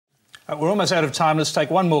We're almost out of time. Let's take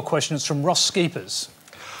one more question. It's from Ross Skeepers.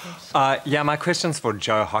 Yeah, my question's for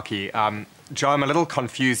Joe Hockey. Joe, I'm a little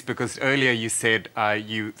confused because earlier you said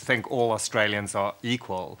you think all Australians are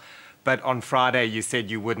equal, but on Friday you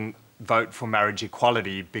said you wouldn't vote for marriage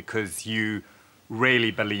equality because you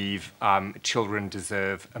really believe children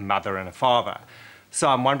deserve a mother and a father. So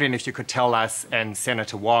I'm wondering if you could tell us and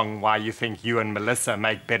Senator Wong why you think you and Melissa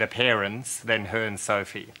make better parents than her and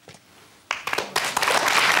Sophie.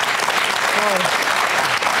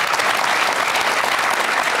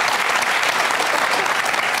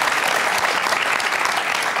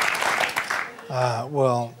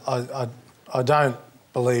 Well, I don't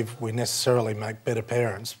believe we necessarily make better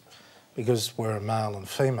parents because we're a male and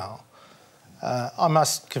female. I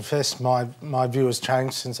must confess my view has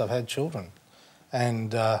changed since I've had children,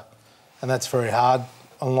 and that's very hard.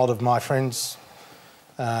 A lot of my friends,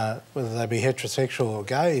 whether they be heterosexual or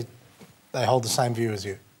gay, they hold the same view as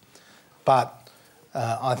you. But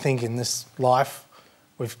I think in this life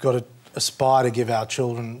we've got to aspire to give our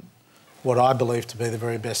children what I believe to be the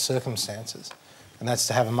very best circumstances, and that's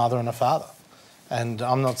to have a mother and a father. And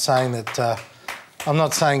I'm not saying that I'm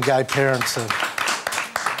not saying gay parents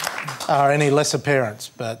are any lesser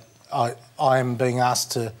parents, but I am being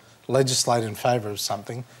asked to legislate in favour of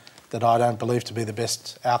something that I don't believe to be the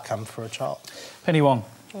best outcome for a child. Penny Wong.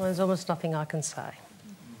 Well, there's almost nothing I can say.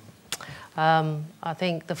 I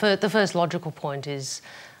think the first logical point is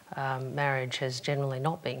marriage has generally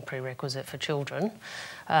not been prerequisite for children,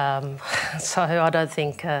 so I don't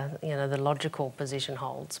think the logical position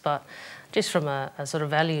holds. But just from a sort of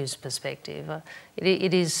values perspective,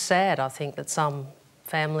 it is sad, I think, that some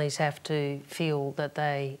families have to feel that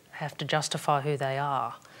they have to justify who they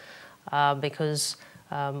are, because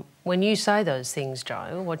when you say those things,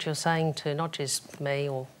 Joe, what you're saying to not just me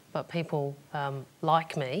but people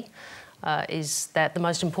like me, is that the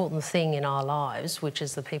most important thing in our lives, which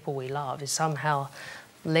is the people we love, is somehow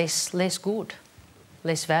less good,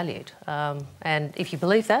 less valued. And if you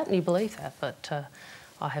believe that, you believe that, but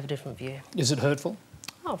I have a different view. Is it hurtful?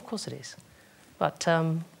 Oh, of course it is. But,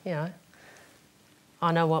 I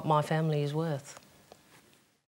know what my family is worth.